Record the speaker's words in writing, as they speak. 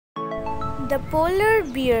The Polar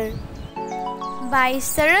Bear by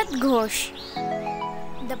Sarath Ghosh.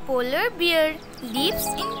 The polar bear lives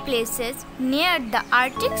in places near the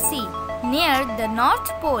Arctic Sea, near the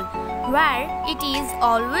North Pole, where it is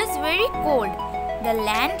always very cold. The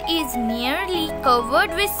land is nearly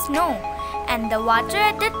covered with snow, and the water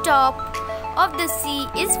at the top of the sea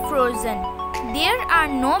is frozen. There are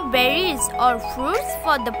no berries or fruits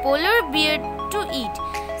for the polar bear to eat,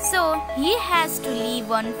 so he has to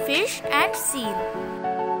live on fish and seal.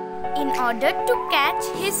 In order to catch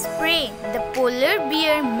his prey, the polar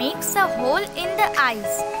bear makes a hole in the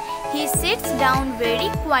ice. He sits down very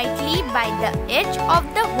quietly by the edge of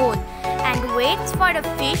the hole and waits for a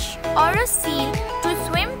fish or a seal to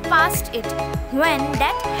swim past it. When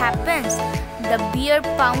that happens, the bear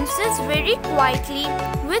pounces very quietly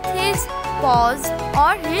with his paws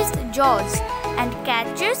or his jaws and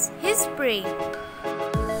catches his prey.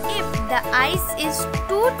 If the ice is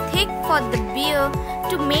too thick for the bear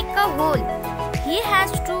to make a hole, he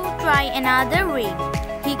has to try another way.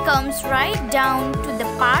 He comes right down to the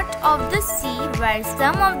part of the sea where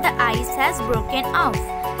some of the ice has broken off.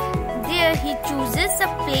 There he chooses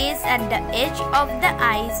a place at the edge of the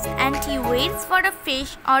ice and he waits for a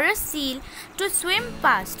fish or a seal to swim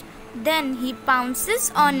past. Then he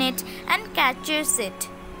pounces on it and catches it.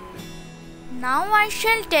 Now I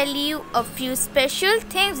shall tell you a few special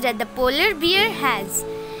things that the polar bear has.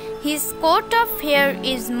 His coat of hair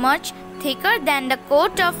is much thicker than the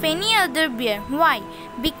coat of any other bear. Why?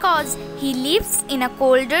 Because he lives in a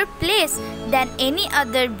colder place than any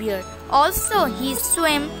other bear. Also, he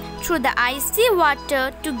swims through the icy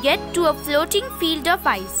water to get to a floating field of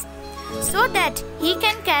ice so that he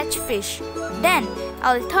can catch fish. Then,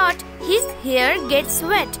 although his hair gets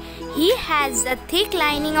wet, he has a thick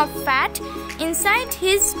lining of fat inside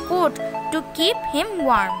his coat to keep him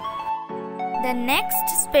warm. The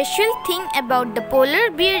next special thing about the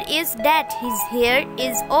polar bear is that his hair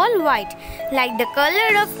is all white, like the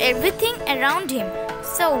color of everything around him.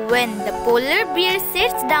 So when the polar bear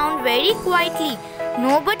sits down very quietly,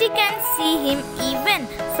 nobody can see him even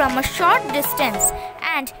from a short distance,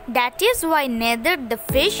 and that is why neither the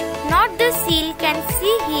fish nor the seal can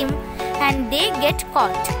see him and they get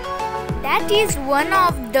caught. That is one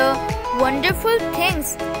of the wonderful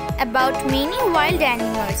things about many wild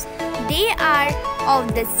animals. They are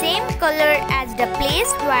of the same color as the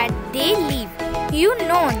place where they live. You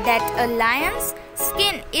know that a lion's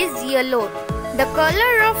skin is yellow, the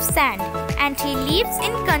color of sand, and he lives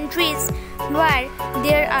in countries where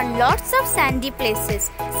there are lots of sandy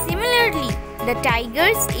places. Similarly, the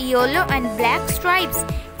tiger's yellow and black stripes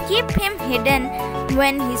keep him hidden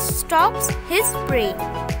when he stalks his prey.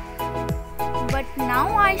 But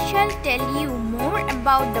now I shall tell you more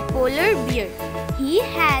about the polar bear. He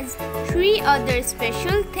has 3 other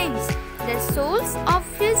special things. The soles of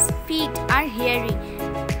his feet are hairy.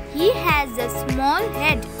 He has a small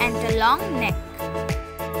head and a long neck.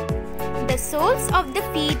 The soles of the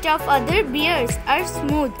feet of other bears are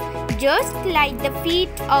smooth, just like the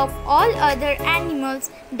feet of all other animals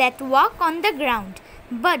that walk on the ground.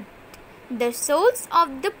 But the soles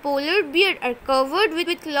of the polar bear are covered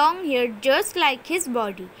with long hair just like his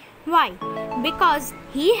body. Why? Because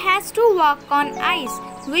he has to walk on ice,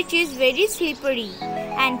 which is very slippery,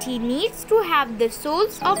 and he needs to have the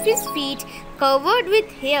soles of his feet covered with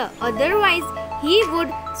hair, otherwise he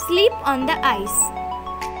would slip on the ice.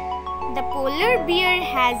 The polar bear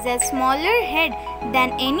has a smaller head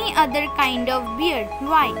than any other kind of bear.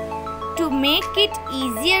 Why? To make it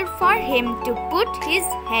easier for him to put his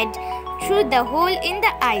head through the hole in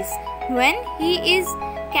the ice when he is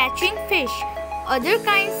catching fish. Other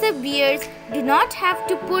kinds of bears do not have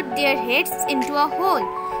to put their heads into a hole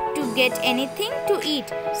to get anything to eat,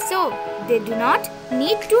 so they do not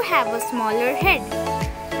need to have a smaller head.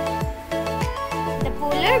 The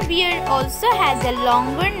polar bear also has a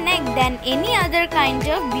longer neck than any other kind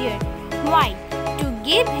of bear. Why? To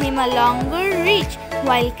give him a longer reach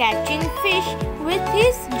while catching fish with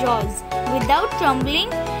his jaws without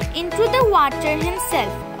tumbling into the water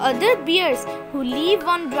himself. Other bears who live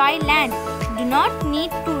on dry land do not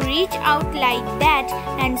need to reach out like that,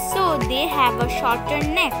 and so they have a shorter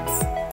necks.